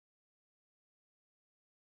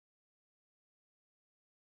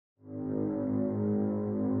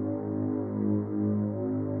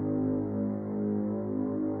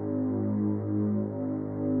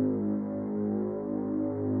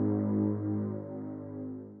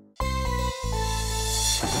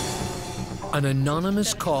An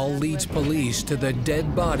anonymous call leads police to the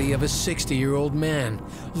dead body of a 60-year-old man,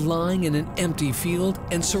 lying in an empty field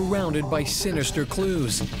and surrounded by sinister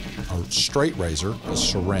clues. A straight razor, a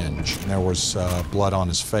syringe. There was blood on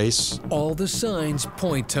his face. All the signs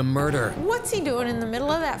point to murder. What's he doing in the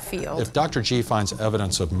middle of that field? If Dr. G finds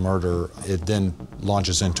evidence of murder, it then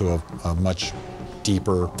launches into a much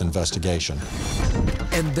deeper investigation.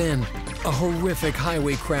 And then, a horrific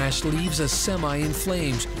highway crash leaves a semi in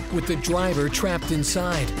flames with the driver trapped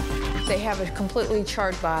inside. They have a completely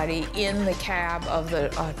charred body in the cab of the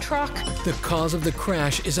truck. The cause of the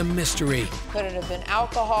crash is a mystery. Could it have been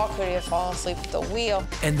alcohol? Could he have fallen asleep at the wheel?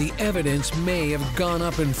 And the evidence may have gone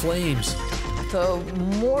up in flames. The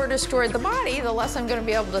more destroyed the body, the less I'm going to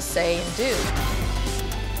be able to say and do.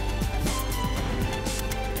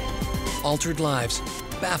 Altered lives,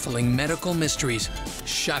 baffling medical mysteries,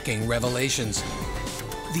 shocking revelations.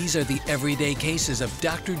 These are the everyday cases of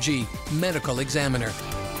Dr. G, medical examiner.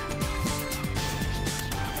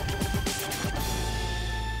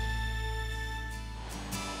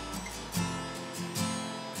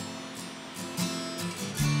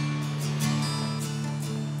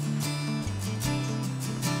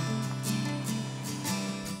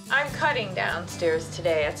 I'm cutting downstairs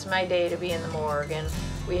today. It's my day to be in the morgue, and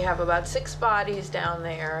we have about 6 bodies down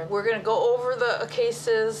there. We're going to go over the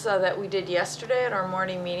cases that we did yesterday at our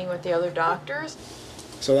morning meeting with the other doctors.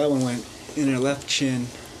 So that one went in her left chin,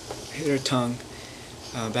 hit her tongue,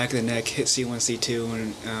 back of the neck, hit C1, C2,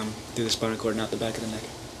 and through the spinal cord, not the back of the neck.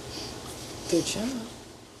 Good job.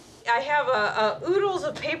 I have oodles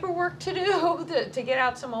of paperwork to do to get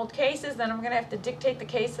out some old cases. Then I'm going to have to dictate the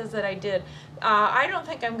cases that I did. I don't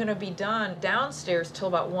think I'm going to be done downstairs till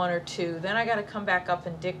about 1 or 2. Then I got to come back up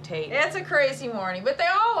and dictate. It's a crazy morning, but they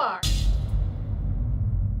all are.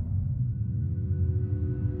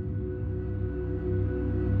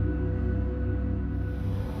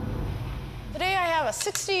 Today I have a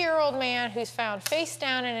 60-year-old man who's found face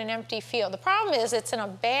down in an empty field. The problem is it's in a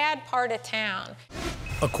bad part of town.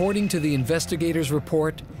 According to the investigators'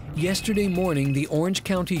 report, yesterday morning the Orange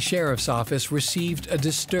County Sheriff's Office received a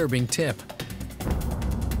disturbing tip.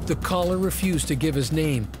 The caller refused to give his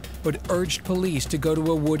name, but urged police to go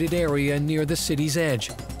to a wooded area near the city's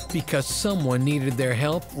edge because someone needed their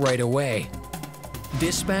help right away.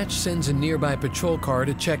 Dispatch sends a nearby patrol car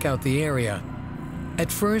to check out the area.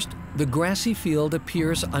 At first, the grassy field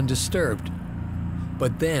appears undisturbed,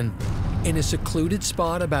 but then, in a secluded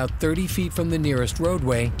spot about 30 feet from the nearest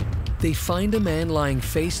roadway, they find a man lying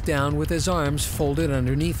face down with his arms folded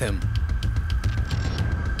underneath him.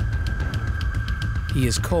 He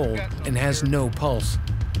is cold and has no pulse.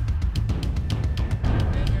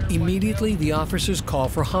 Immediately, the officers call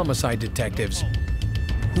for homicide detectives,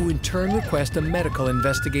 who in turn request a medical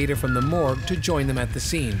investigator from the morgue to join them at the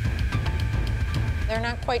scene. They're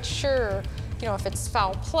not quite sure, if it's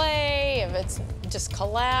foul play, if it's just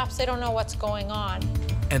collapse. They don't know what's going on.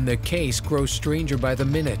 And the case grows stranger by the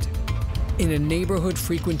minute. In a neighborhood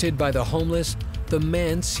frequented by the homeless, the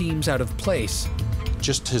man seems out of place.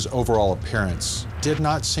 Just his overall appearance did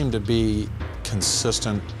not seem to be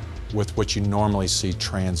consistent with what you normally see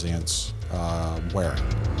transients wearing.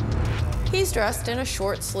 He's dressed in a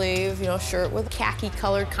short sleeve, shirt with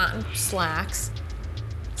khaki-colored cotton slacks,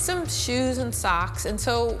 some shoes and socks, and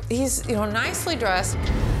so he's, nicely dressed.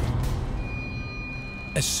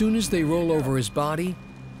 As soon as they roll over his body,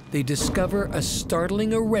 they discover a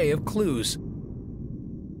startling array of clues.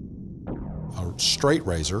 A straight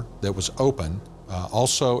razor that was open.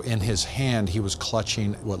 Also in his hand, he was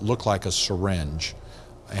clutching what looked like a syringe,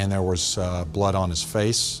 and there was blood on his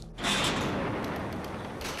face.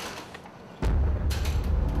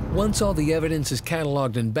 Once all the evidence is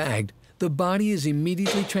cataloged and bagged, the body is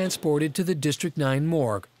immediately transported to the District 9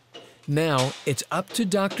 morgue. Now, it's up to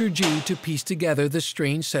Dr. G to piece together the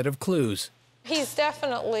strange set of clues. He's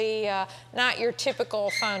definitely not your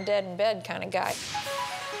typical found dead in bed kind of guy.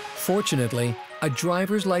 Fortunately, a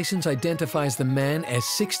driver's license identifies the man as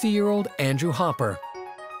 60-year-old Andrew Hopper,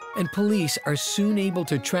 and police are soon able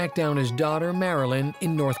to track down his daughter, Marilyn,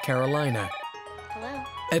 in North Carolina. Hello.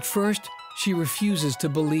 At first, she refuses to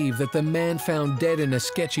believe that the man found dead in a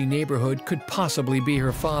sketchy neighborhood could possibly be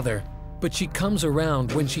her father, but she comes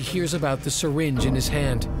around when she hears about the syringe in his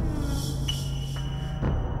hand.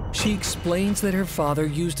 She explains that her father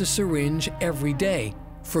used a syringe every day,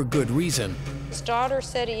 for good reason. His daughter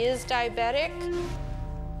said he is diabetic.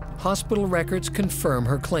 Hospital records confirm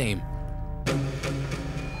her claim.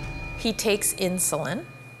 He takes insulin,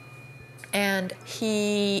 and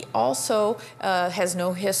he also has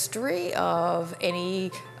no history of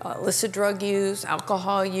any illicit drug use,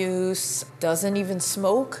 alcohol use, doesn't even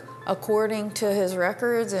smoke according to his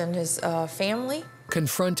records and his family.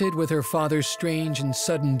 Confronted with her father's strange and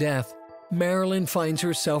sudden death, Marilyn finds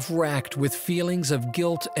herself racked with feelings of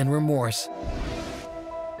guilt and remorse.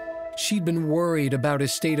 She'd been worried about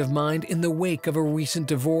his state of mind in the wake of a recent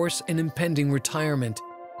divorce and impending retirement.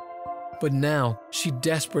 But now, she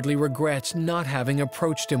desperately regrets not having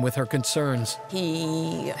approached him with her concerns.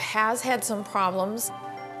 He has had some problems.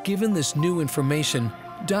 Given this new information,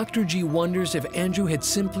 Dr. G wonders if Andrew had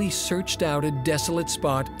simply searched out a desolate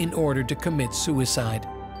spot in order to commit suicide.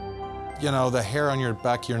 You know, the hair on your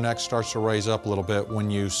back of your neck starts to raise up a little bit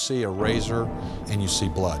when you see a razor and you see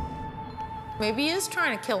blood. Maybe he is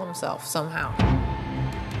trying to kill himself somehow.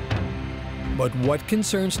 But what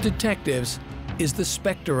concerns detectives is the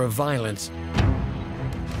specter of violence.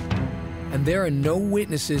 And there are no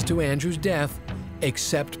witnesses to Andrew's death,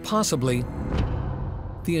 except possibly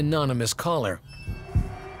the anonymous caller.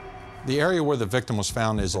 The area where the victim was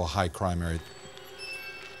found is a high crime area.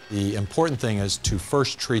 The important thing is to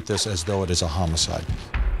first treat this as though it is a homicide.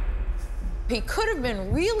 He could have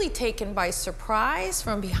been really taken by surprise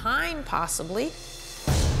from behind, possibly.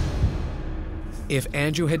 If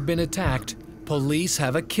Andrew had been attacked, police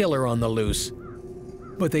have a killer on the loose.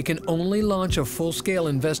 But they can only launch a full-scale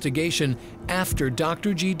investigation after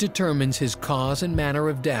Dr. G determines his cause and manner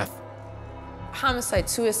of death. Homicide,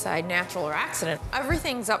 suicide, natural or accident,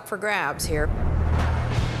 everything's up for grabs here.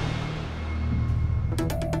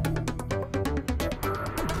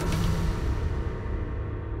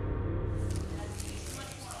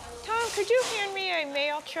 Could you hand me a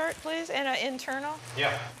mail chart, please, and an internal?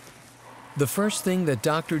 Yeah. The first thing that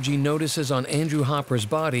Dr. G notices on Andrew Hopper's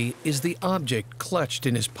body is the object clutched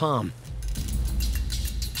in his palm.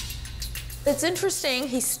 It's interesting,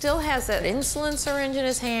 he still has that insulin syringe in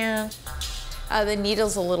his hand. The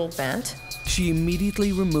needle's a little bent. She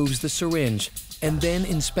immediately removes the syringe and then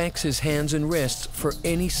inspects his hands and wrists for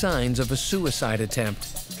any signs of a suicide attempt.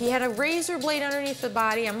 He had a razor blade underneath the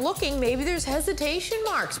body. I'm looking, maybe there's hesitation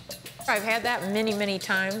marks. I've had that many, many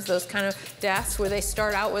times, those kind of deaths where they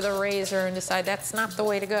start out with a razor and decide that's not the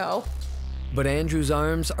way to go. But Andrew's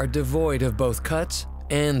arms are devoid of both cuts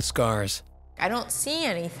and scars. I don't see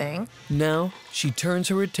anything. Now, she turns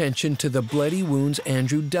her attention to the bloody wounds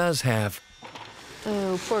Andrew does have.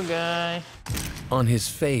 Oh, poor guy. On his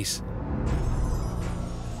face.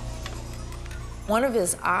 One of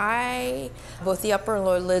his eye, both the upper and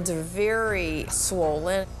lower lids are very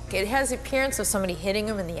swollen. It has the appearance of somebody hitting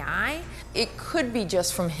him in the eye. It could be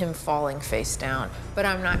just from him falling face down, but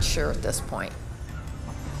I'm not sure at this point.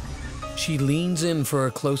 She leans in for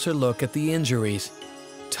a closer look at the injuries.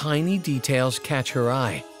 Tiny details catch her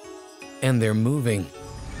eye, and they're moving.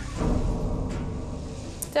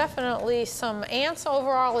 Definitely some ants over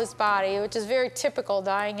all his body, which is very typical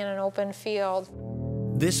dying in an open field.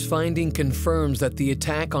 This finding confirms that the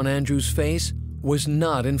attack on Andrew's face was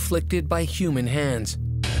not inflicted by human hands.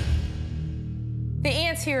 The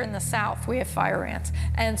ants here in the south, we have fire ants,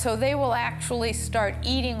 and so they will actually start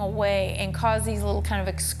eating away and cause these little kind of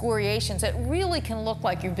excoriations that really can look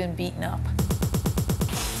like you've been beaten up.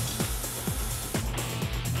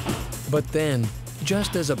 But then,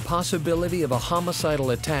 just as a possibility of a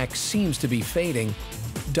homicidal attack seems to be fading,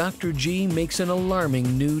 Dr. G makes an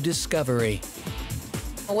alarming new discovery.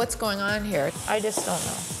 What's going on here? I just don't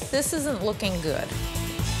know. This isn't looking good.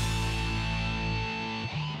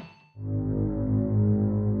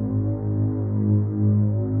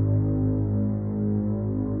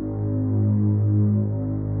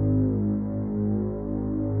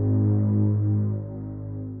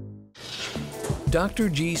 Dr.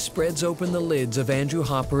 G spreads open the lids of Andrew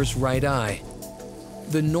Hopper's right eye.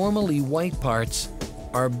 The normally white parts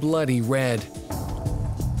are bloody red.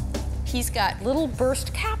 He's got little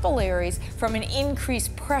burst capillaries from an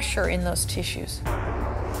increased pressure in those tissues.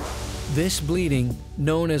 This bleeding,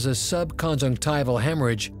 known as a subconjunctival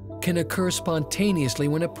hemorrhage, can occur spontaneously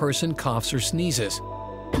when a person coughs or sneezes.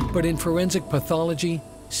 But in forensic pathology,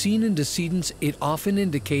 seen in decedents, it often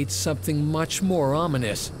indicates something much more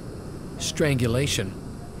ominous: strangulation.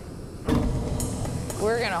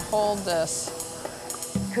 We're gonna hold this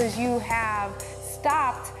because you have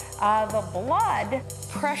stopped the blood.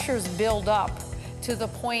 Pressures build up to the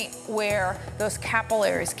point where those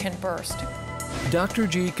capillaries can burst. Dr.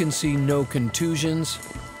 G can see no contusions,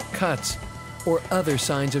 cuts, or other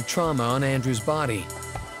signs of trauma on Andrew's body.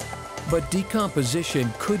 But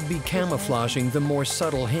decomposition could be camouflaging the more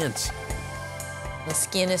subtle hints. The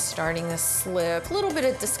skin is starting to slip, a little bit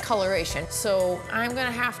of discoloration, so I'm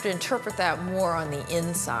gonna have to interpret that more on the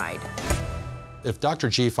inside. If Dr.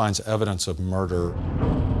 G finds evidence of murder,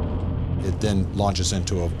 it then launches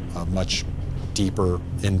into a much deeper,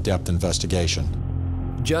 in-depth investigation.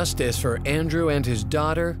 Justice for Andrew and his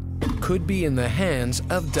daughter could be in the hands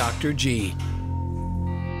of Dr. G.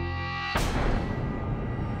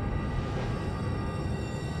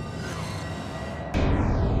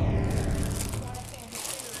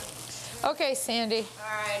 Okay, Sandy.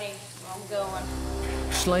 Alrighty, I'm going.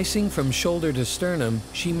 Slicing from shoulder to sternum,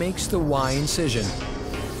 she makes the Y incision.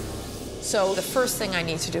 So the first thing I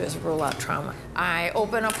need to do is rule out trauma. I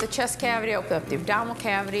open up the chest cavity, open up the abdominal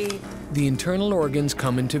cavity. The internal organs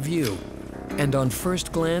come into view, and on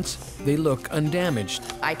first glance, they look undamaged.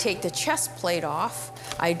 I take the chest plate off.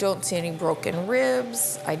 I don't see any broken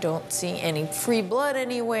ribs. I don't see any free blood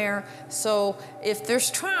anywhere. So if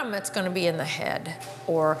there's trauma, it's going to be in the head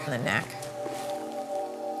or the neck.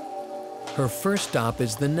 Her first stop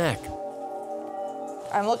is the neck.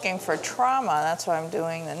 I'm looking for trauma, that's why I'm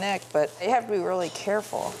doing the neck, but you have to be really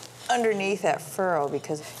careful underneath that furrow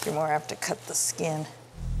because you're more apt to cut the skin.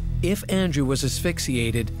 If Andrew was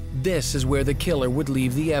asphyxiated, this is where the killer would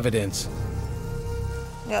leave the evidence.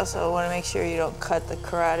 You also want to make sure you don't cut the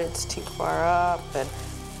carotids too far up, and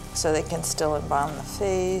so they can still embalm the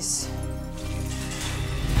face.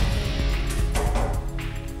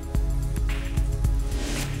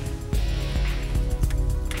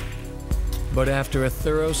 But after a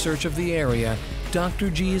thorough search of the area, Dr.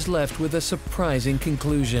 G is left with a surprising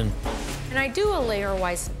conclusion. And I do a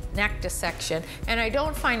layer-wise neck dissection, and I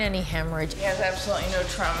don't find any hemorrhage. He has absolutely no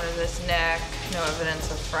trauma to this neck, no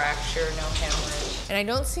evidence of fracture, no hemorrhage. And I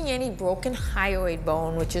don't see any broken hyoid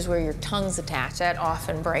bone, which is where your tongue's attached. That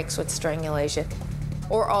often breaks with strangulation,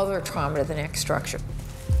 or other trauma to the neck structure.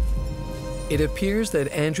 It appears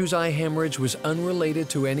that Andrew's eye hemorrhage was unrelated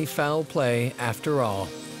to any foul play after all.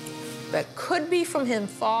 That could be from him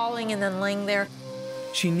falling and then laying there.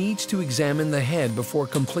 She needs to examine the head before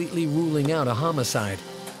completely ruling out a homicide.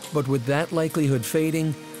 But with that likelihood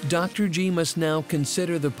fading, Dr. G must now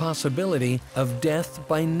consider the possibility of death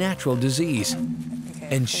by natural disease.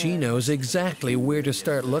 And she knows exactly where to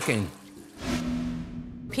start looking.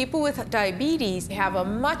 People with diabetes have a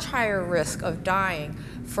much higher risk of dying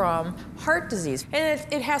from heart disease. And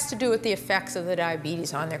it has to do with the effects of the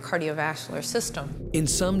diabetes on their cardiovascular system. In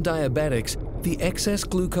some diabetics, the excess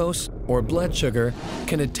glucose, or blood sugar,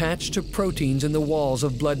 can attach to proteins in the walls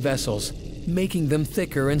of blood vessels, making them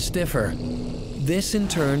thicker and stiffer. This, in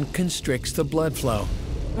turn, constricts the blood flow.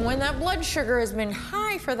 When that blood sugar has been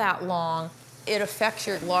high for that long, it affects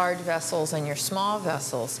your large vessels and your small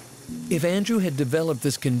vessels. If Andrew had developed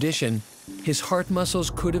this condition, his heart muscles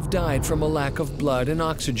could have died from a lack of blood and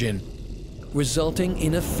oxygen, resulting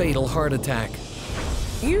in a fatal heart attack.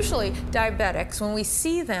 Usually, diabetics, when we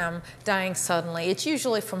see them dying suddenly, it's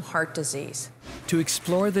usually from heart disease. To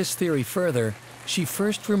explore this theory further, she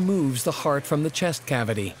first removes the heart from the chest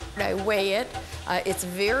cavity. I weigh it. It's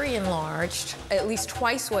very enlarged, at least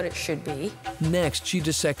twice what it should be. Next, she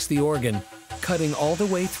dissects the organ, cutting all the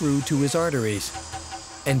way through to his arteries.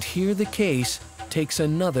 And here the case takes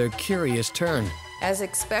another curious turn. As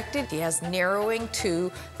expected, he has narrowing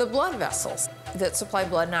to the blood vessels that supply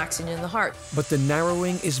blood and oxygen in the heart. But the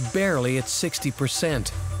narrowing is barely at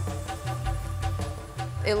 60%.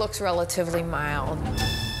 It looks relatively mild.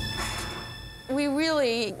 We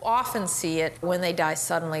really often see it when they die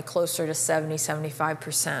suddenly, closer to 70,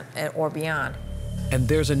 75% or beyond. And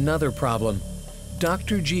there's another problem.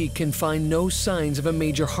 Dr. G can find no signs of a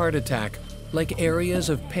major heart attack, like areas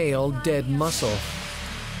of pale, dead muscle.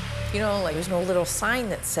 You know, like there's no little sign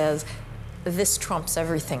that says, this trumps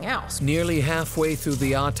everything else. Nearly halfway through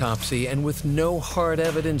the autopsy, and with no hard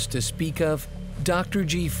evidence to speak of, Dr.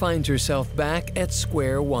 G finds herself back at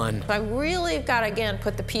square one. I really have got to, again,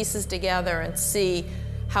 put the pieces together and see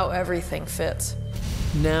how everything fits.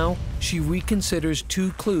 Now, she reconsiders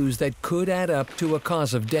two clues that could add up to a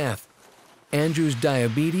cause of death: Andrew's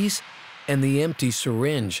diabetes and the empty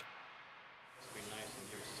syringe.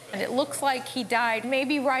 And it looks like he died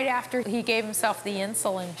maybe right after he gave himself the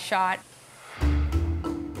insulin shot.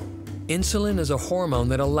 Insulin is a hormone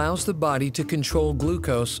that allows the body to control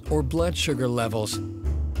glucose or blood sugar levels.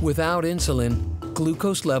 Without insulin,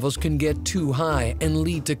 glucose levels can get too high and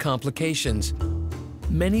lead to complications.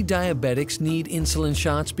 Many diabetics need insulin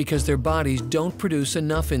shots because their bodies don't produce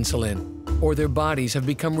enough insulin, or their bodies have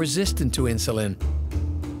become resistant to insulin.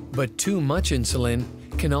 But too much insulin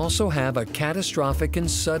can also have a catastrophic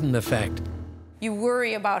and sudden effect. You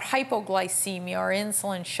worry about hypoglycemia or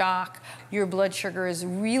insulin shock. Your blood sugar is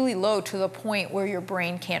really low to the point where your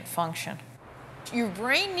brain can't function. Your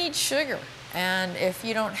brain needs sugar, and if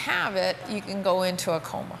you don't have it, you can go into a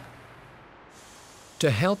coma. To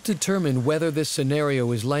help determine whether this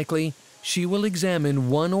scenario is likely, She will examine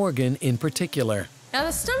one organ in particular. Now,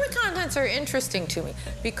 the stomach contents are interesting to me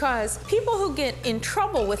because people who get in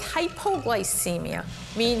trouble with hypoglycemia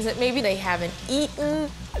means that maybe they haven't eaten.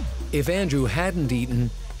 If Andrew hadn't eaten,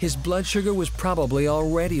 his blood sugar was probably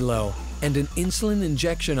already low, and an insulin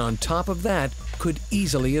injection on top of that could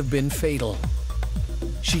easily have been fatal.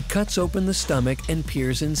 She cuts open the stomach and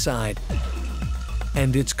peers inside,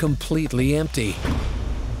 and it's completely empty.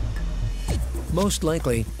 Most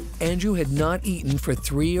likely, Andrew had not eaten for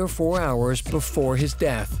 3 or 4 hours before his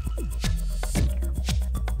death.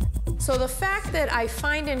 So the fact that I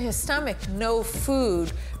find in his stomach no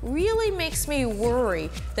food really makes me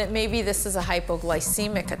worry that maybe this is a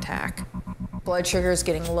hypoglycemic attack. Blood sugar is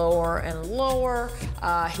getting lower and lower.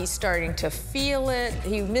 He's starting to feel it.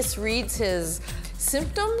 He misreads his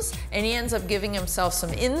symptoms, and he ends up giving himself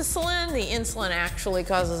some insulin. The insulin actually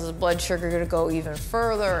causes his blood sugar to go even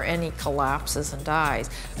further, and he collapses and dies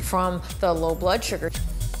from the low blood sugar.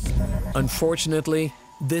 Unfortunately,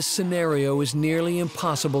 this scenario is nearly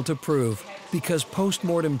impossible to prove because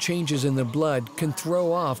post-mortem changes in the blood can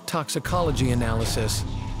throw off toxicology analysis.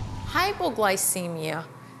 Hypoglycemia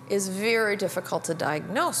is very difficult to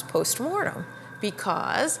diagnose post-mortem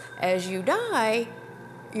because as you die,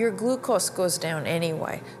 your glucose goes down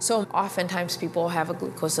anyway. So oftentimes people have a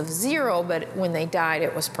glucose of 0, but when they died,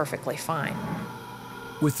 it was perfectly fine.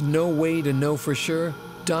 With no way to know for sure,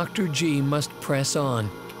 Dr. G must press on.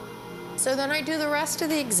 So then I do the rest of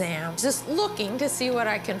the exam, just looking to see what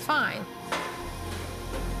I can find.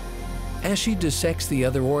 As she dissects the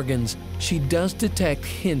other organs, she does detect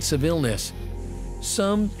hints of illness.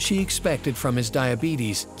 Some she expected from his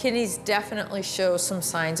diabetes. Kidneys definitely show some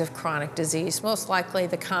signs of chronic disease, most likely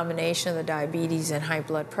the combination of the diabetes and high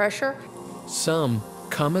blood pressure. Some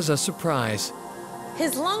come as a surprise.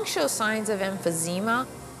 His lungs show signs of emphysema.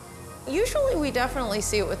 Usually we definitely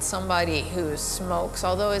see it with somebody who smokes,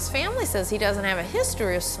 although his family says he doesn't have a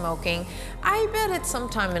history of smoking. I bet at some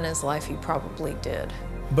time in his life he probably did.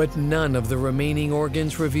 But none of the remaining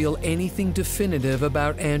organs reveal anything definitive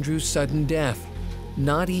about Andrew's sudden death,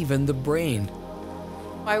 not even the brain.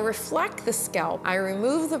 I reflect the scalp, I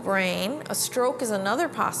remove the brain. A stroke is another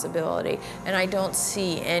possibility, and I don't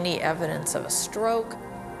see any evidence of a stroke.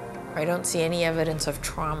 I don't see any evidence of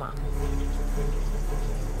trauma.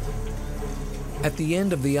 At the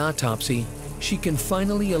end of the autopsy, she can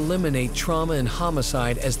finally eliminate trauma and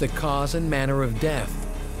homicide as the cause and manner of death.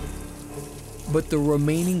 But the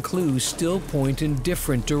remaining clues still point in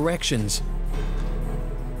different directions.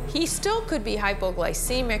 He still could be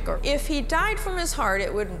hypoglycemic, or if he died from his heart,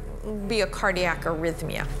 it would be a cardiac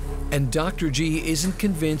arrhythmia. And Dr. G isn't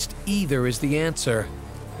convinced either is the answer.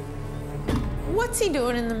 What's he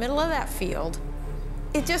doing in the middle of that field?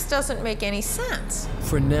 It just doesn't make any sense.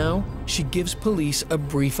 For now, she gives police a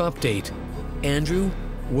brief update. Andrew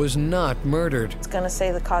was not murdered. It's going to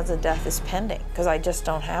say the cause of death is pending, because I just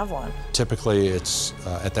don't have one. Typically, it's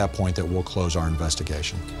at that point that we'll close our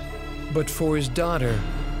investigation. But for his daughter,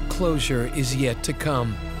 closure is yet to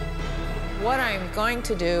come. What I'm going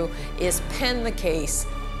to do is pen the case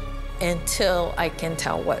until I can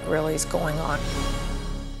tell what really is going on.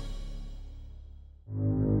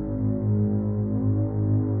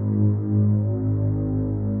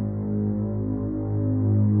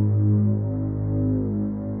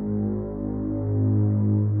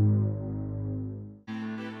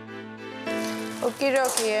 Okie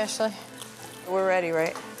dokie, Ashley. We're ready,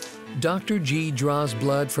 right? Dr. G draws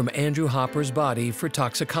blood from Andrew Hopper's body for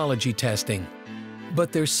toxicology testing.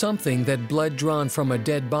 But there's something that blood drawn from a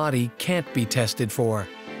dead body can't be tested for: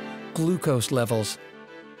 glucose levels.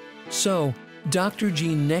 So, Dr.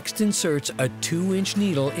 G next inserts a 2-inch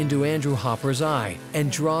needle into Andrew Hopper's eye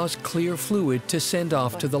and draws clear fluid to send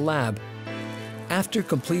off to the lab. After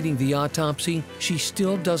completing the autopsy, she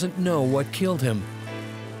still doesn't know what killed him.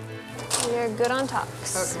 You're good on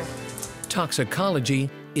tox. Okay. Toxicology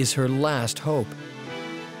is her last hope.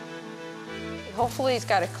 Hopefully he's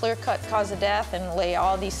got a clear-cut cause of death and lay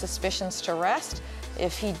all these suspicions to rest.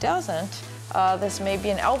 If he doesn't, this may be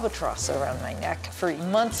an albatross around my neck for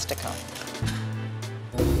months to come.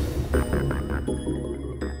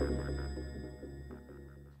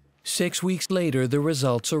 Six weeks later, the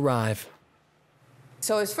results arrive.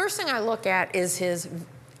 So his first thing I look at is his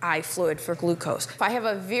eye fluid for glucose. If I have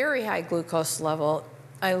a very high glucose level,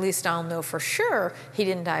 at least I'll know for sure he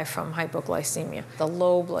didn't die from hypoglycemia, the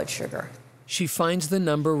low blood sugar. She finds the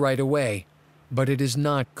number right away, but it is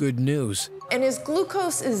not good news. And his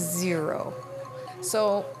glucose is 0.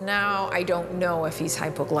 So now I don't know if he's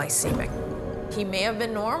hypoglycemic. He may have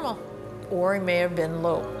been normal, or he may have been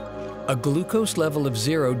low. A glucose level of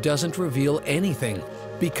 0 doesn't reveal anything.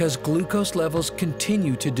 because glucose levels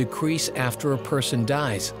continue to decrease after a person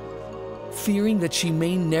dies. Fearing that she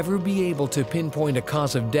may never be able to pinpoint a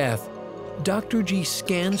cause of death, Dr. G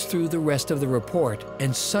scans through the rest of the report,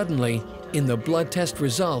 and suddenly, in the blood test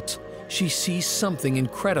results, she sees something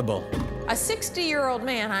incredible. A 60-year-old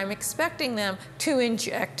man, I'm expecting them to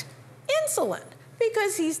inject insulin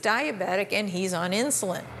because he's diabetic and he's on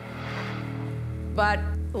insulin. But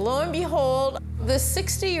lo and behold, this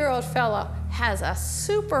 60-year-old fella has a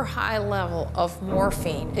super high level of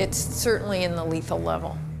morphine. It's certainly in the lethal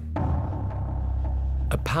level.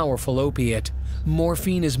 A powerful opiate,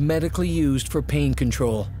 morphine is medically used for pain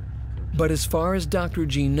control. But as far as Dr.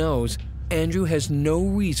 G knows, Andrew has no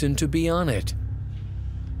reason to be on it.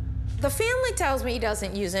 The family tells me he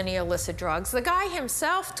doesn't use any illicit drugs. The guy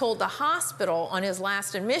himself told the hospital on his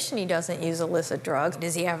last admission he doesn't use illicit drugs.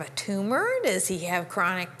 Does he have a tumor? Does he have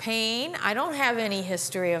chronic pain? I don't have any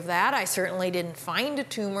history of that. I certainly didn't find a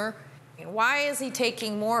tumor. Why is he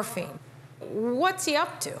taking morphine? What's he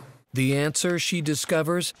up to? The answer, she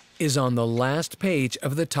discovers, is on the last page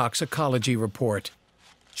of the toxicology report.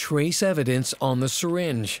 Trace evidence on the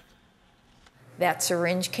syringe. That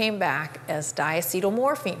syringe came back as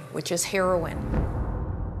diacetylmorphine, which is heroin.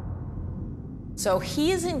 So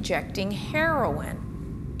he is injecting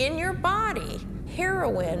heroin. In your body,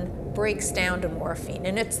 heroin breaks down to morphine,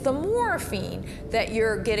 and it's the morphine that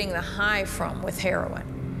you're getting the high from with heroin.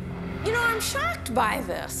 You know, I'm shocked by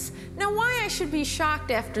this. Now, why I should be shocked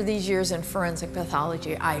after these years in forensic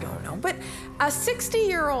pathology, I don't know. But a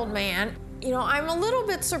 60-year-old man, you know, I'm a little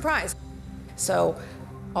bit surprised. So,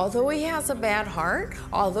 although he has a bad heart,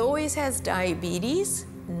 although he has diabetes,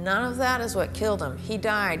 none of that is what killed him. He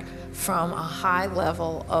died from a high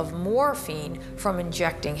level of morphine from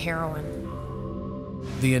injecting heroin.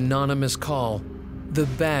 The anonymous call, the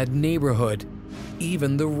bad neighborhood,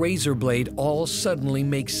 even the razor blade all suddenly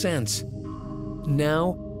make sense.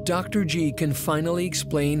 Now, Dr. G can finally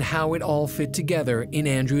explain how it all fit together in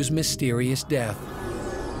Andrew's mysterious death.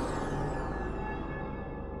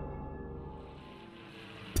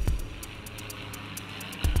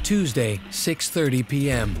 Tuesday, 6:30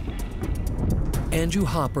 p.m. Andrew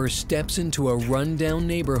Hopper steps into a rundown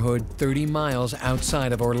neighborhood 30 miles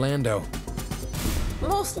outside of Orlando.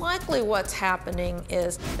 Most likely what's happening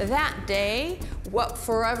is that day,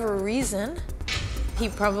 for whatever reason, he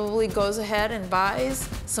probably goes ahead and buys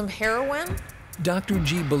some heroin. Dr.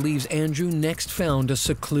 G believes Andrew next found a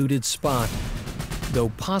secluded spot, though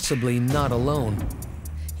possibly not alone.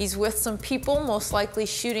 He's with some people, most likely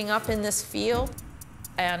shooting up in this field,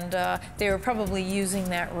 and they were probably using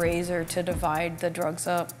that razor to divide the drugs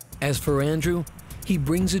up. As for Andrew, he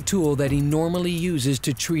brings a tool that he normally uses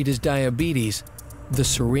to treat his diabetes, the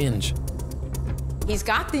syringe. He's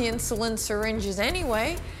got the insulin syringes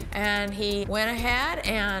anyway, and he went ahead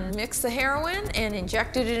and mixed the heroin and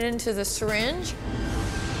injected it into the syringe.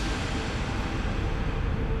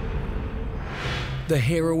 The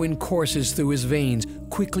heroin courses through his veins,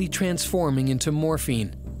 quickly transforming into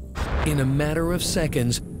morphine. In a matter of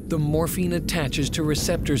seconds, the morphine attaches to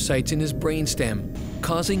receptor sites in his brainstem,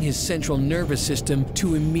 causing his central nervous system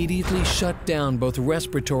to immediately shut down both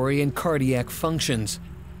respiratory and cardiac functions.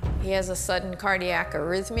 He has a sudden cardiac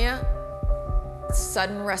arrhythmia,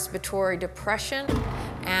 sudden respiratory depression,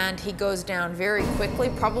 and he goes down very quickly,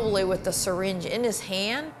 probably with the syringe in his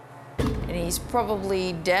hand, and he's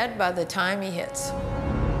probably dead by the time he hits.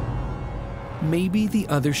 Maybe the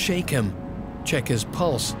others shake him, check his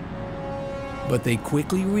pulse, but they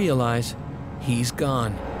quickly realize he's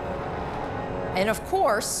gone. And of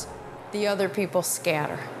course, the other people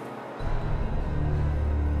scatter.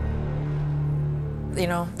 You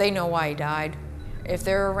know, they know why he died. If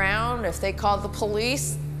they're around, if they call the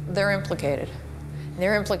police, they're implicated.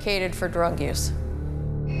 They're implicated for drug use.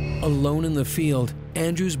 Alone in the field,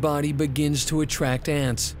 Andrew's body begins to attract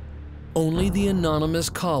ants. Only the anonymous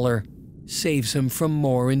caller saves him from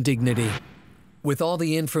more indignity. With all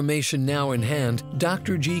the information now in hand,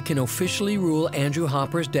 Dr. G can officially rule Andrew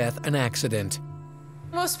Hopper's death an accident.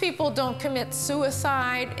 Most people don't commit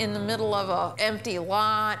suicide in the middle of an empty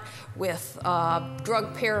lot with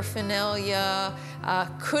drug paraphernalia.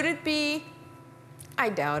 Could it be? I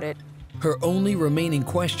doubt it. Her only remaining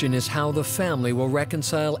question is how the family will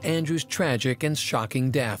reconcile Andrew's tragic and shocking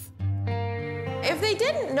death. If they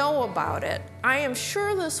didn't know about it, I am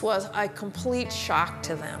sure this was a complete shock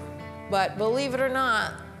to them. But believe it or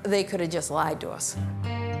not, they could have just lied to us.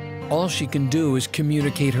 All she can do is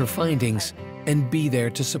communicate her findings and be there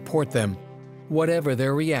to support them, whatever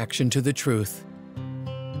their reaction to the truth.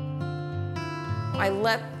 I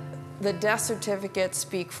let The death certificates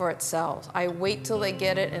speak for itself. I wait till they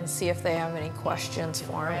get it and see if they have any questions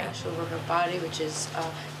for me. Rash over her body, which is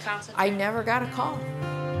I never got a call.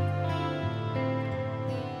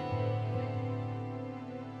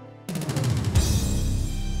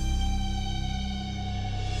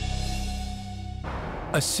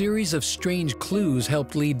 A series of strange clues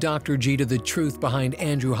helped lead Dr. G to the truth behind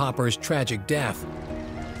Andrew Hopper's tragic death.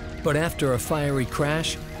 But after a fiery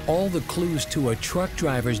crash, all the clues to a truck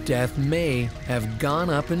driver's death may have gone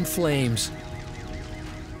up in flames.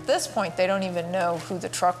 At this point, they don't even know who the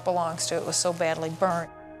truck belongs to. It was so badly burnt.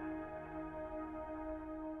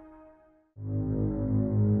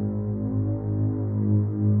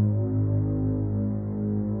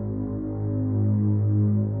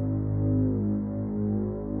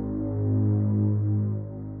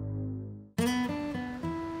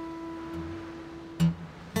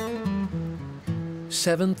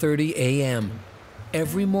 "7:30 a.m.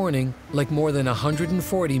 Every morning, like more than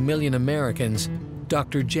 140 million Americans,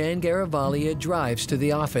 Dr. Jan Garavalia drives to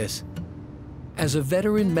the office. As a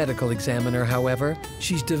veteran medical examiner, however,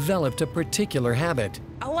 she's developed a particular habit.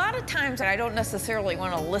 A lot of times I don't necessarily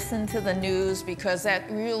want to listen to the news because that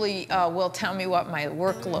really will tell me what my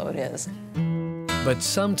workload is. But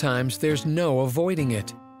sometimes there's no avoiding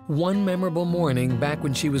it. One memorable morning back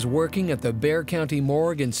when she was working at the Bexar County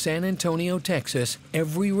Morgue in San Antonio, Texas,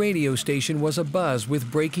 every radio station was abuzz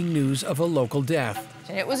with breaking news of a local death.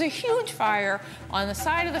 And it was a huge fire on the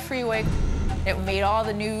side of the freeway. It made all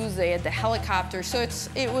the news. They had the helicopter. So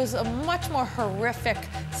it was a much more horrific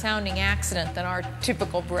sounding accident than our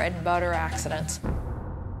typical bread and butter accidents.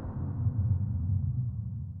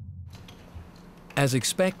 As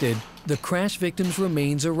expected, the crash victim's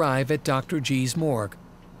remains arrive at Dr. G's morgue.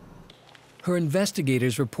 Her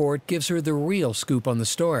investigator's report gives her the real scoop on the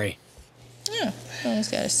story. Yeah, he's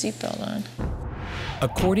got a seatbelt on.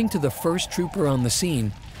 According to the first trooper on the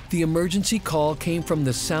scene, the emergency call came from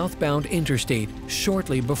the southbound interstate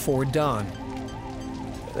shortly before dawn.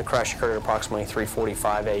 The crash occurred at approximately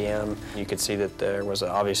 3:45 a.m. You could see that there was an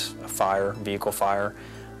obvious fire, vehicle fire,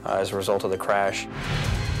 as a result of the crash.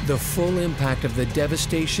 The full impact of the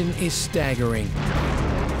devastation is staggering.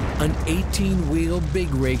 An 18-wheel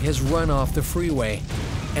big rig has run off the freeway,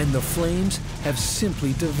 and the flames have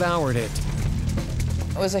simply devoured it.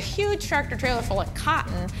 It was a huge tractor trailer full of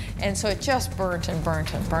cotton, and so it just burnt and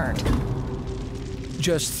burnt and burnt.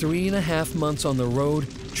 Just 3.5 months on the road,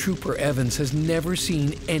 Trooper Evans has never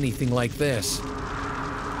seen anything like this.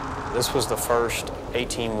 This was the first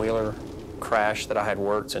 18-wheeler crash that I had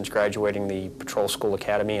worked since graduating the Patrol School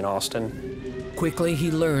Academy in Austin. Quickly, he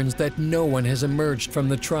learns that no one has emerged from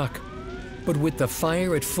the truck. But with the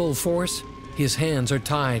fire at full force, his hands are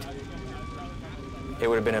tied. It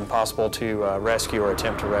would have been impossible to rescue or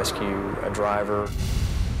attempt to rescue a driver.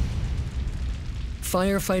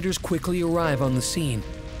 Firefighters quickly arrive on the scene.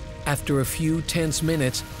 After a few tense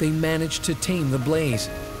minutes, they manage to tame the blaze,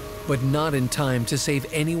 but not in time to save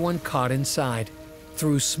anyone caught inside.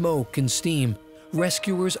 Through smoke and steam,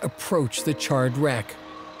 rescuers approach the charred wreck.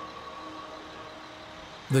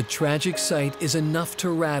 The tragic sight is enough to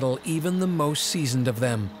rattle even the most seasoned of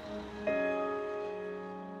them.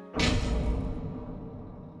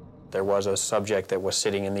 There was a subject that was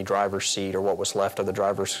sitting in the driver's seat, or what was left of the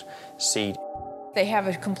driver's seat. They have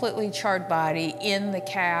a completely charred body in the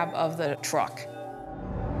cab of the truck.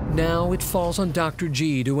 Now it falls on Dr.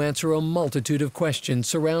 G to answer a multitude of questions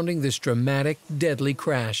surrounding this dramatic, deadly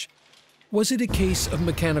crash. Was it a case of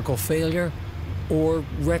mechanical failure or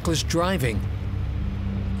reckless driving?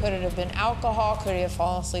 Could it have been alcohol? Could he have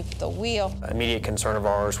fallen asleep at the wheel? Immediate concern of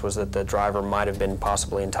ours was that the driver might have been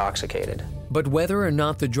possibly intoxicated. But whether or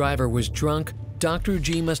not the driver was drunk, Dr.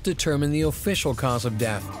 G must determine the official cause of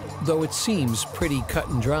death, though it seems pretty cut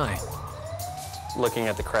and dry. Looking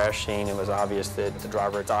at the crash scene, it was obvious that the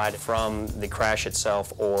driver died from the crash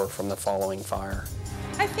itself or from the following fire.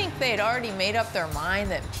 I think they had already made up their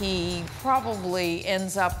mind that he probably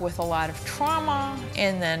ends up with a lot of trauma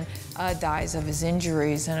and then dies of his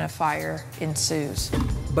injuries and a fire ensues.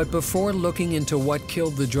 But before looking into what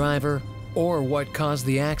killed the driver or what caused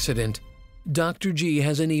the accident, Dr. G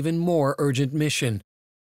has an even more urgent mission.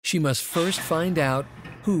 She must first find out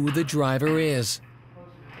who the driver is.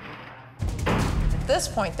 At this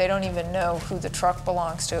point, they don't even know who the truck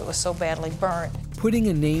belongs to. It was so badly burnt. Putting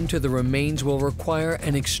a name to the remains will require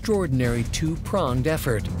an extraordinary two-pronged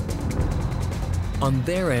effort. On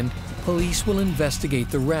their end, police will investigate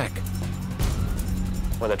the wreck.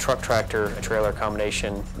 With a truck-tractor trailer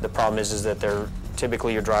combination, the problem is that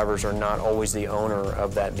typically your drivers are not always the owner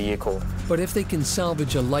of that vehicle. But if they can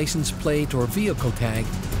salvage a license plate or vehicle tag,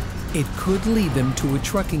 It could lead them to a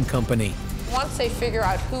trucking company. Once they figure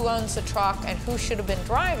out who owns the truck and who should have been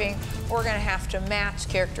driving, we're going to have to match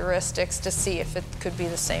characteristics to see if it could be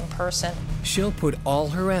the same person. She'll put all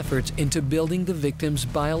her efforts into building the victim's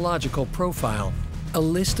biological profile, a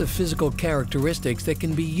list of physical characteristics that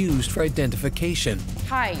can be used for identification.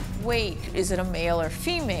 Height, weight, is it a male or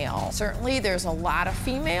female? Certainly there's a lot of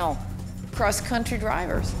female cross-country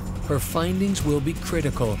drivers. Her findings will be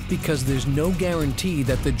critical because there's no guarantee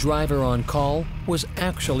that the driver on call was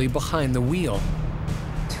actually behind the wheel.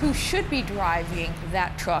 Who should be driving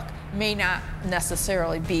that truck may not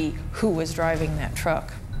necessarily be who was driving that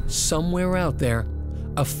truck. Somewhere out there,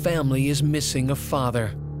 a family is missing a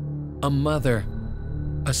father, a mother,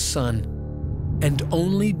 a son, and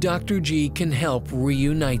only Dr. G can help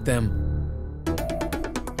reunite them.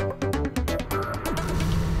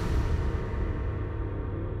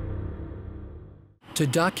 To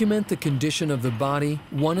document the condition of the body,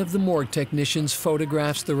 one of the morgue technicians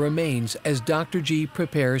photographs the remains as Dr. G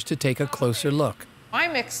prepares to take a closer look.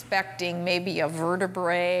 I'm expecting maybe a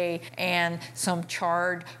vertebrae and some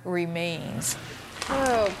charred remains.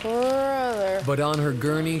 Oh, brother. But on her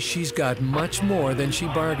gurney, she's got much more than she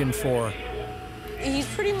bargained for. He's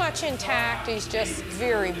pretty much intact, he's just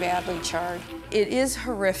very badly charred. It is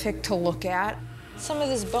horrific to look at. Some of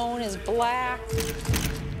this bone is black.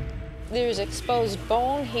 There's exposed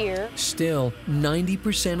bone here. Still,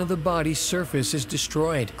 90% of the body's surface is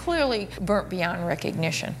destroyed. Clearly burnt beyond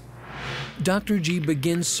recognition. Dr. G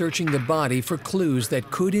begins searching the body for clues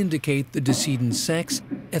that could indicate the decedent's sex,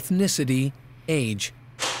 ethnicity, age.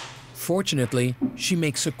 Fortunately, she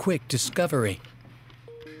makes a quick discovery.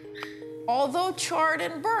 Although charred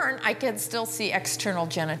and burned, I can still see external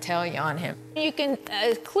genitalia on him. You can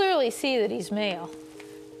clearly see that he's male.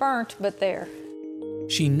 Burnt, but there.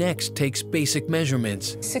 She next takes basic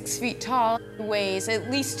measurements. 6 feet tall, weighs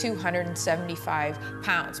at least 275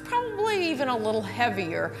 pounds, probably even a little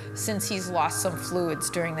heavier since he's lost some fluids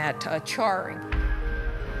during that charring.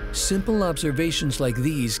 Simple observations like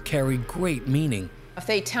these carry great meaning. If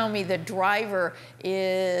they tell me the driver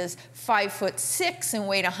is 5'6" and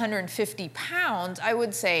weighed 150 pounds, I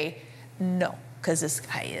would say no, because this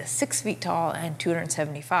guy is 6 feet tall and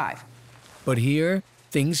 275. But here,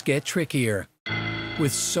 things get trickier.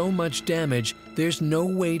 With so much damage, there's no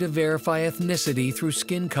way to verify ethnicity through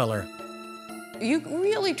skin color. You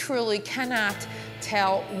really, truly cannot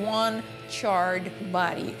tell one charred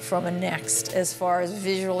body from a next as far as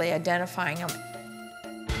visually identifying them.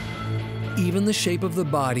 Even the shape of the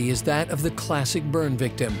body is that of the classic burn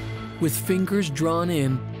victim, with fingers drawn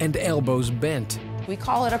in and elbows bent. We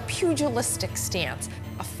call it a pugilistic stance,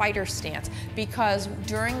 a fighter stance, because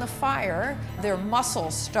during the fire, their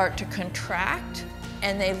muscles start to contract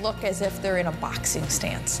and they look as if they're in a boxing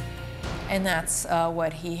stance. And that's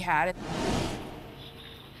what he had.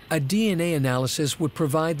 A DNA analysis would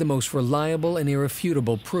provide the most reliable and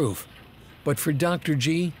irrefutable proof. But for Dr.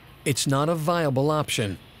 G, it's not a viable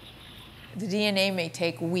option. The DNA may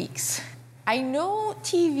take weeks. I know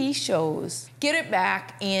TV shows get it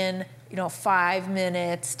back in 5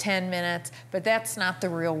 minutes, 10 minutes, but that's not the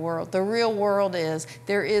real world. The real world is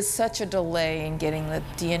there is such a delay in getting the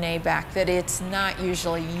DNA back that it's not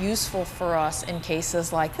usually useful for us in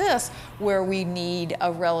cases like this where we need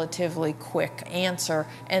a relatively quick answer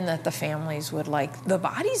and that the families would like the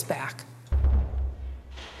bodies back.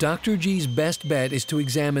 Dr. G's best bet is to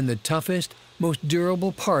examine the toughest, most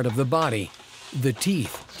durable part of the body, the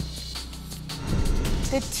teeth.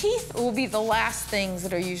 The teeth will be the last things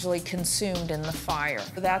that are usually consumed in the fire.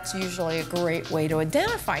 That's usually a great way to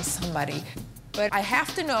identify somebody. But I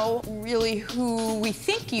have to know really who we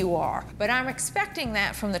think you are. But I'm expecting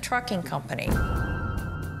that from the trucking company.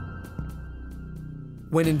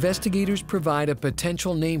 When investigators provide a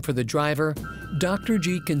potential name for the driver, Dr.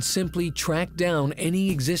 G can simply track down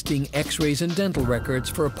any existing X-rays and dental records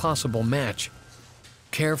for a possible match.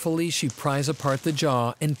 Carefully, she pries apart the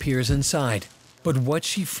jaw and peers inside. But what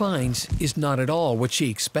she finds is not at all what she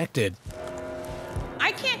expected.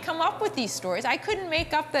 I can't come up with these stories. I couldn't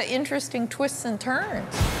make up the interesting twists and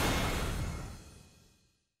turns.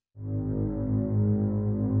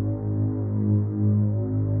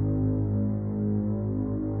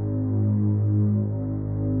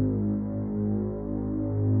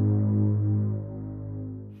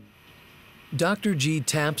 Dr. G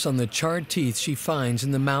taps on the charred teeth she finds in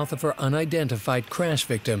the mouth of her unidentified crash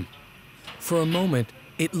victim. For a moment,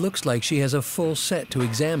 it looks like she has a full set to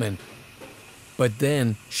examine. But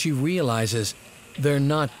then she realizes they're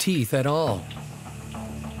not teeth at all.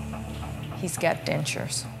 He's got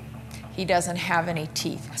dentures. He doesn't have any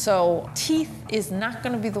teeth. So teeth is not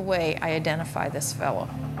going to be the way I identify this fellow.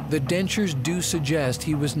 The dentures do suggest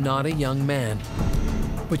he was not a young man.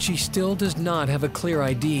 But she still does not have a clear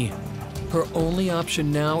ID. Her only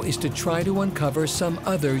option now is to try to uncover some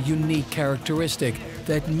other unique characteristic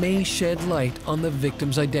that may shed light on the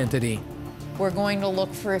victim's identity. We're going to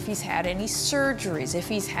look for if he's had any surgeries, if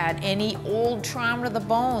he's had any old trauma to the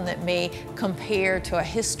bone that may compare to a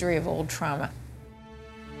history of old trauma.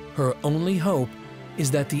 Her only hope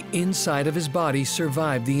is that the inside of his body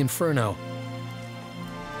survived the inferno.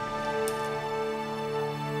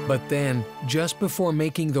 But then, just before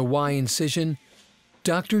making the Y incision,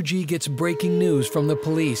 Dr. G gets breaking news from the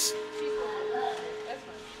police.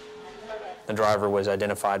 The driver was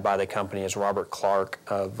identified by the company as Robert Clark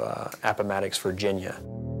of Appomattox, Virginia.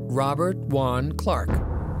 Robert Juan Clark.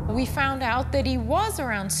 We found out that he was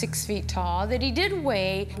around 6 feet tall, that he did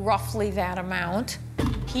weigh roughly that amount.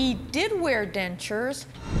 He did wear dentures.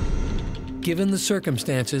 Given the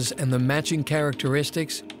circumstances and the matching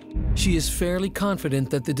characteristics, she is fairly confident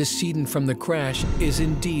that the decedent from the crash is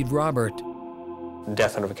indeed Robert.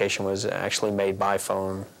 Death notification was actually made by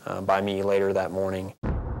phone by me later that morning.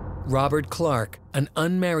 Robert Clark, an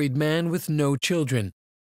unmarried man with no children,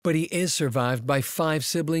 but he is survived by 5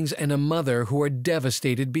 siblings and a mother who are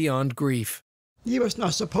devastated beyond grief. He was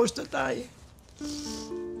not supposed to die.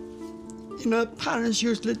 You know, parents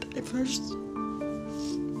usually die first.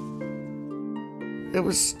 It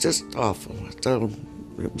was just awful.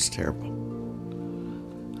 It was terrible.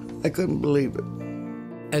 I couldn't believe it.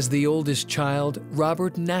 As the oldest child,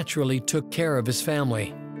 Robert naturally took care of his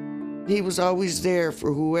family. He was always there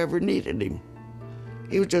for whoever needed him.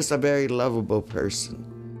 He was just a very lovable person.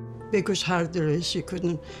 Biggest heart there is, you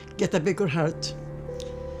couldn't get a bigger heart.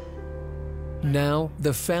 Now,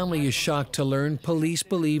 the family is shocked to learn police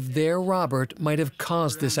believe their Robert might have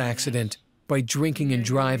caused this accident by drinking and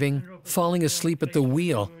driving, falling asleep at the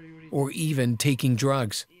wheel, or even taking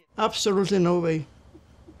drugs. Absolutely no way.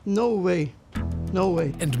 No way. No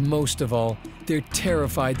way. And most of all, they're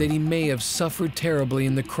terrified that he may have suffered terribly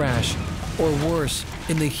in the crash, or worse,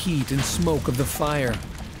 in the heat and smoke of the fire.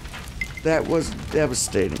 That was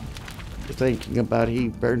devastating, thinking about he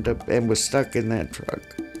burned up and was stuck in that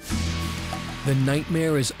truck. The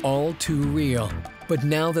nightmare is all too real. But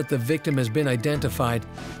now that the victim has been identified,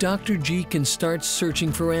 Dr. G can start searching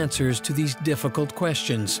for answers to these difficult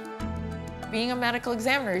questions. Being a medical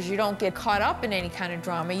examiner, you don't get caught up in any kind of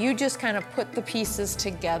drama. You just kind of put the pieces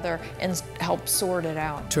together and help sort it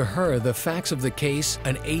out. To her, the facts of the case,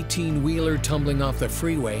 an 18-wheeler tumbling off the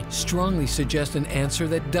freeway, strongly suggest an answer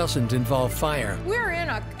that doesn't involve fire. We're in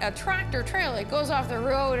a tractor trailer that goes off the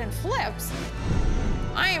road and flips.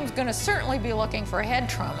 I am going to certainly be looking for head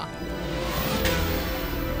trauma.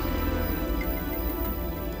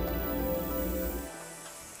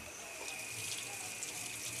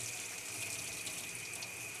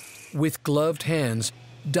 With gloved hands,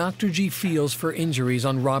 Dr. G feels for injuries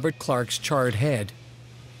on Robert Clark's charred head.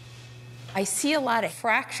 I see a lot of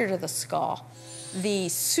fracture to the skull. The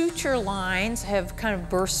suture lines have kind of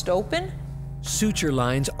burst open. Suture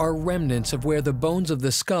lines are remnants of where the bones of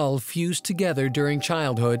the skull fused together during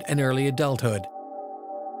childhood and early adulthood.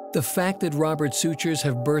 The fact that Robert's sutures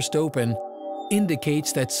have burst open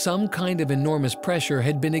indicates that some kind of enormous pressure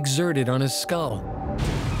had been exerted on his skull.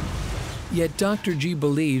 Yet Dr. G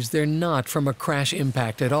believes they're not from a crash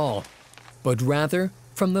impact at all, but rather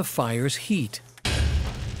from the fire's heat.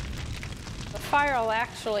 The fire will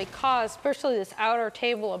actually cause, especially this outer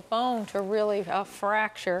table of bone, to really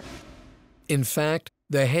fracture. In fact,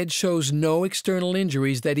 the head shows no external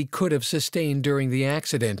injuries that he could have sustained during the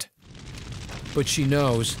accident. But she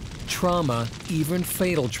knows trauma, even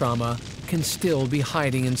fatal trauma, can still be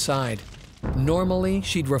hiding inside. Normally,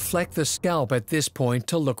 she'd reflect the scalp at this point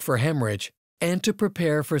to look for hemorrhage and to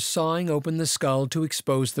prepare for sawing open the skull to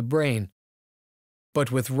expose the brain.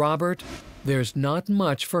 But with Robert, there's not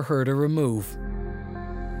much for her to remove.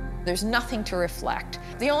 There's nothing to reflect.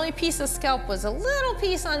 The only piece of scalp was a little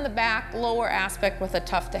piece on the back, lower aspect with a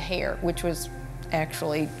tuft of hair, which was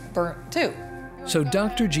actually burnt too. So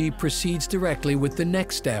Dr. G proceeds directly with the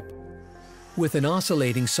next step. With an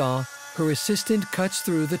oscillating saw, her assistant cuts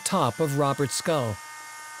through the top of Robert's skull.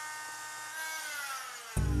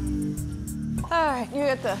 All right, you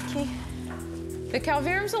got the key? The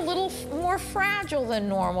calvarium's a little more fragile than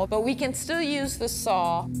normal, but we can still use the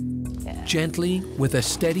saw. Yeah. Gently, with a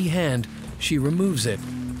steady hand, she removes it,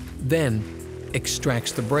 then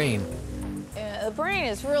extracts the brain. The brain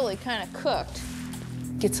is really kind of cooked.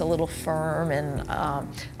 Gets a little firm and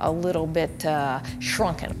a little bit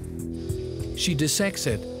shrunken. She dissects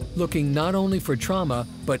it, looking not only for trauma,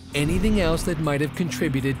 but anything else that might have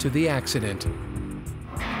contributed to the accident.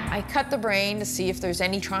 I cut the brain to see if there's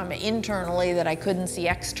any trauma internally that I couldn't see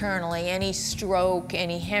externally, any stroke,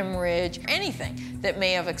 any hemorrhage, anything that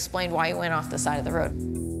may have explained why he went off the side of the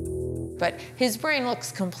road. But his brain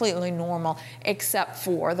looks completely normal, except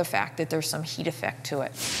for the fact that there's some heat effect to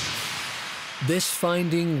it. This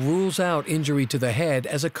finding rules out injury to the head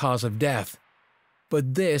as a cause of death.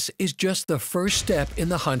 But this is just the first step in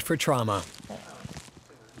the hunt for trauma.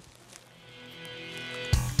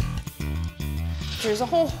 There's a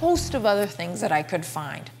whole host of other things that I could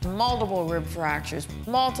find. Multiple rib fractures,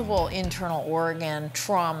 multiple internal organ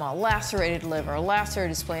trauma, lacerated liver,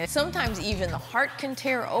 lacerated spleen. Sometimes even the heart can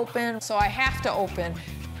tear open, so I have to open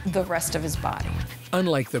the rest of his body.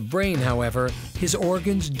 Unlike the brain, however, his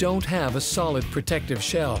organs don't have a solid protective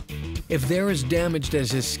shell. If they're as damaged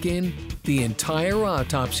as his skin, the entire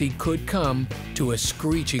autopsy could come to a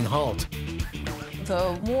screeching halt.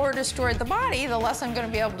 The more destroyed the body, the less I'm going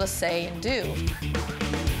to be able to say and do.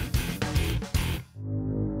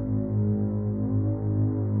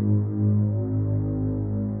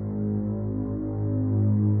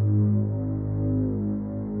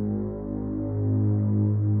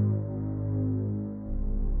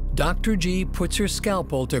 Dr. G puts her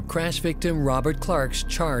scalpel to crash victim Robert Clark's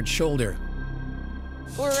charred shoulder.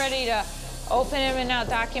 We're ready to open him and now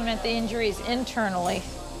document the injuries internally.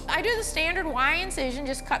 I do the standard Y incision,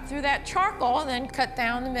 just cut through that charcoal and then cut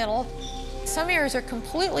down the middle. Some areas are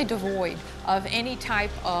completely devoid of any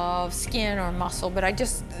type of skin or muscle, but I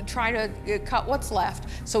just try to cut what's left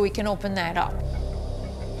so we can open that up.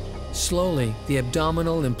 Slowly, the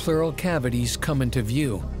abdominal and pleural cavities come into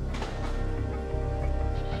view.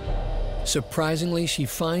 Surprisingly, she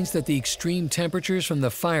finds that the extreme temperatures from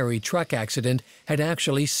the fiery truck accident had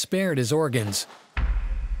actually spared his organs.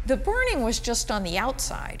 The burning was just on the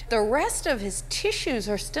outside. The rest of his tissues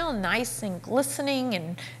are still nice and glistening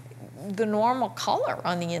and the normal color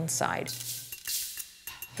on the inside.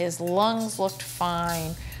 His lungs looked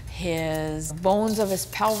fine. His bones of his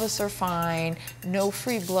pelvis are fine. No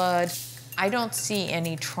free blood. I don't see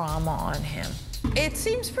any trauma on him. It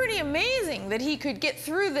seems pretty amazing that he could get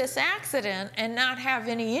through this accident and not have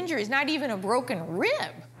any injuries, not even a broken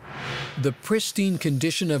rib. The pristine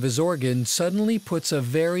condition of his organ suddenly puts a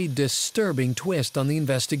very disturbing twist on the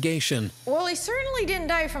investigation. Well, he certainly didn't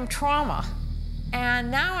die from trauma.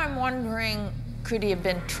 And now I'm wondering, could he have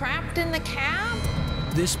been trapped in the cab?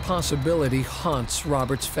 This possibility haunts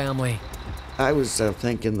Robert's family. I was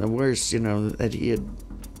thinking the worst, you know, that he had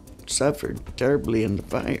suffered terribly in the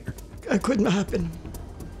fire. It couldn't happen.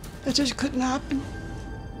 It just couldn't happen.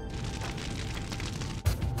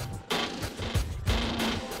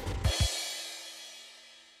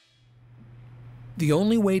 The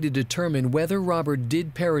only way to determine whether Robert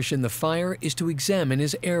did perish in the fire is to examine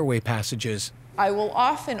his airway passages. I will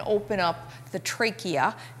often open up the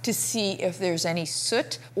trachea to see if there's any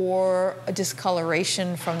soot or a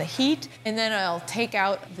discoloration from the heat, and then I'll take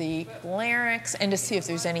out the larynx and to see if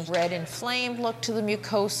there's any red inflamed look to the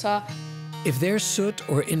mucosa. If there's soot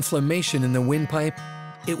or inflammation in the windpipe,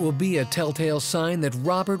 it will be a telltale sign that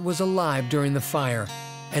Robert was alive during the fire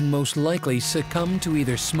and most likely succumbed to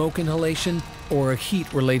either smoke inhalation or a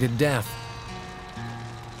heat-related death.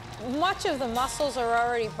 Much of the muscles are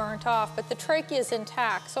already burnt off, but the trachea is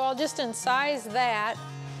intact, so I'll just incise that.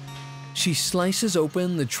 She slices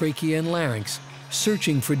open the trachea and larynx,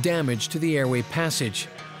 searching for damage to the airway passage.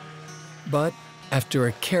 But after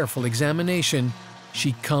a careful examination,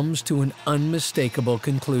 she comes to an unmistakable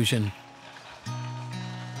conclusion.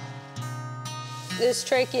 This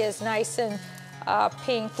trachea is nice and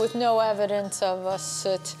pink with no evidence of a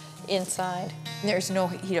soot inside. There's no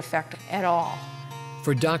heat effect at all.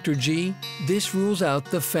 For Dr. G, this rules out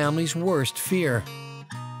the family's worst fear.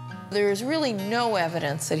 There's really no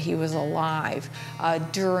evidence that he was alive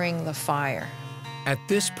during the fire. At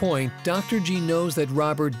this point, Dr. G knows that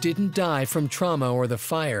Robert didn't die from trauma or the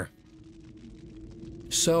fire.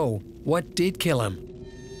 So, what did kill him?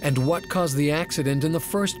 And what caused the accident in the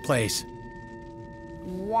first place?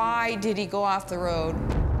 Why did he go off the road?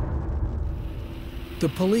 The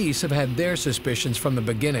police have had their suspicions from the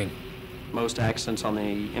beginning. Most accidents on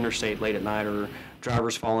the interstate late at night are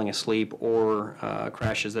drivers falling asleep or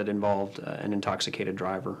crashes that involved an intoxicated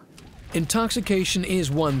driver. Intoxication is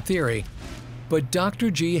one theory, but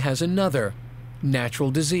Dr. G has another: natural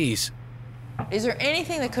disease. Is there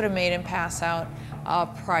anything that could have made him pass out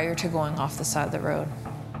prior to going off the side of the road?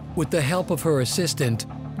 With the help of her assistant,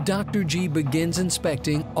 Dr. G begins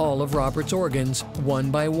inspecting all of Robert's organs one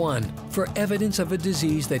by one for evidence of a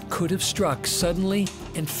disease that could have struck suddenly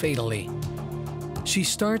and fatally. She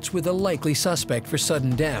starts with a likely suspect for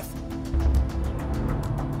sudden death: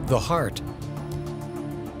 the heart.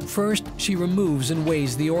 First, she removes and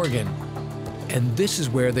weighs the organ. And this is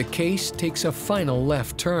where the case takes a final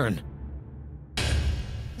left turn.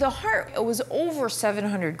 The heart was over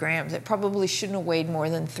 700 grams. It probably shouldn't have weighed more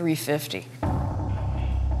than 350.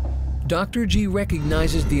 Dr. G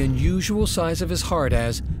recognizes the unusual size of his heart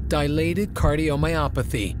as dilated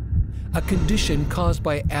cardiomyopathy, a condition caused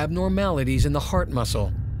by abnormalities in the heart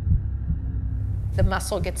muscle. The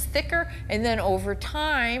muscle gets thicker, and then over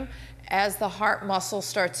time, as the heart muscle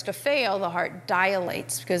starts to fail, the heart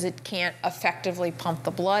dilates because it can't effectively pump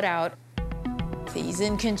the blood out. He's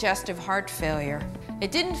in congestive heart failure.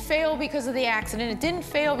 It didn't fail because of the accident. It didn't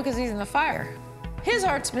fail because he's in the fire. His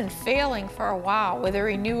heart's been failing for a while, whether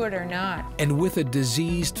he knew it or not. And with a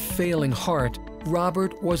diseased, failing heart,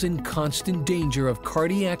 Robert was in constant danger of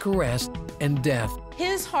cardiac arrest and death.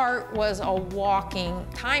 His heart was a walking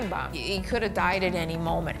time bomb. He could have died at any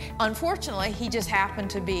moment. Unfortunately, he just happened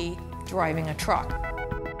to be driving a truck.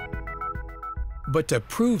 But to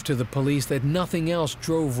prove to the police that nothing else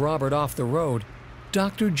drove Robert off the road,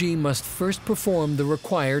 Dr. G must first perform the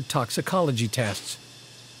required toxicology tests.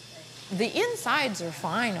 The insides are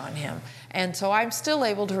fine on him, and so I'm still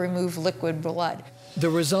able to remove liquid blood. The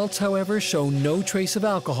results, however, show no trace of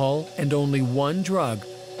alcohol and only one drug,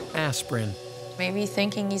 aspirin. Maybe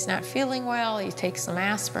thinking he's not feeling well, he takes some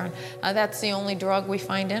aspirin. That's the only drug we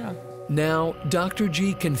find in him. Now, Dr.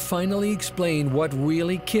 G can finally explain what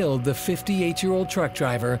really killed the 58-year-old truck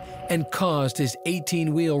driver and caused his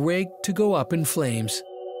 18-wheel rig to go up in flames.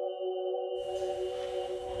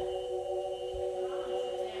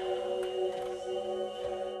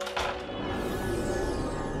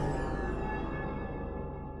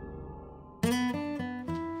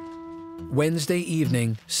 Wednesday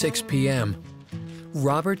evening, 6 p.m.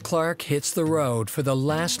 Robert Clark hits the road for the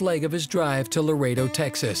last leg of his drive to Laredo,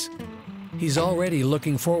 Texas. He's already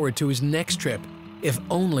looking forward to his next trip, if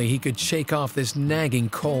only he could shake off this nagging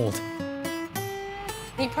cold.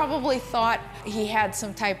 He probably thought he had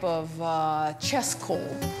some type of chest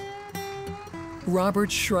cold. Robert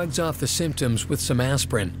shrugs off the symptoms with some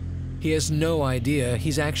aspirin. He has no idea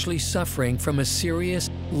he's actually suffering from a serious,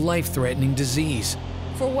 life-threatening disease.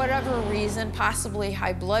 For whatever reason, possibly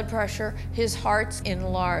high blood pressure, his heart's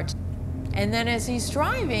enlarged. And then as he's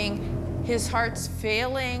driving, his heart's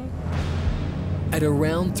failing. At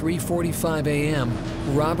around 3:45 a.m.,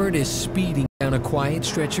 Robert is speeding down a quiet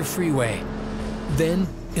stretch of freeway. Then,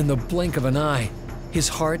 in the blink of an eye, his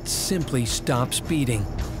heart simply stops beating.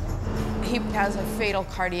 He has a fatal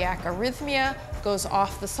cardiac arrhythmia, goes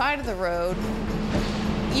off the side of the road.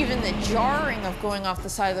 Even the jarring of going off the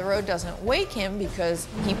side of the road doesn't wake him because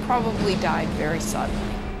he probably died very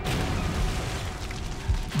suddenly.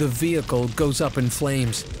 The vehicle goes up in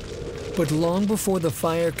flames, but long before the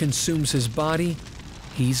fire consumes his body,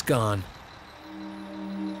 he's gone.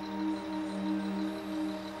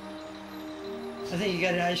 I think you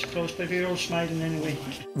got your eyes closed, but you're all smiling anyway.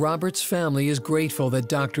 Robert's family is grateful that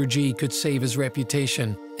Dr. G could save his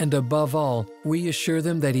reputation, and above all, reassure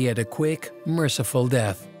them that he had a quick, merciful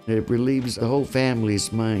death. It relieves the whole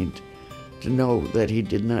family's mind to know that he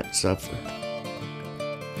did not suffer.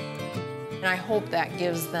 And I hope that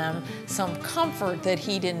gives them some comfort that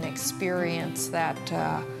he didn't experience that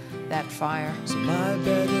fire. So my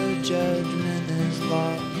better judgment is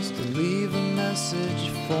lost to leave a message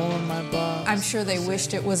for my boss. I'm sure they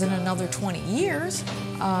wished it was in another 20 years,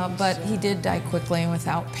 but he did die quickly and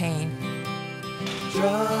without pain.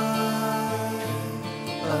 Drive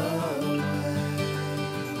away.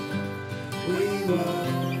 We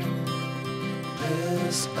won't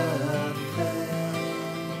miss a thing.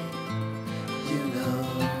 You know,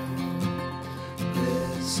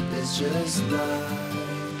 this is just life.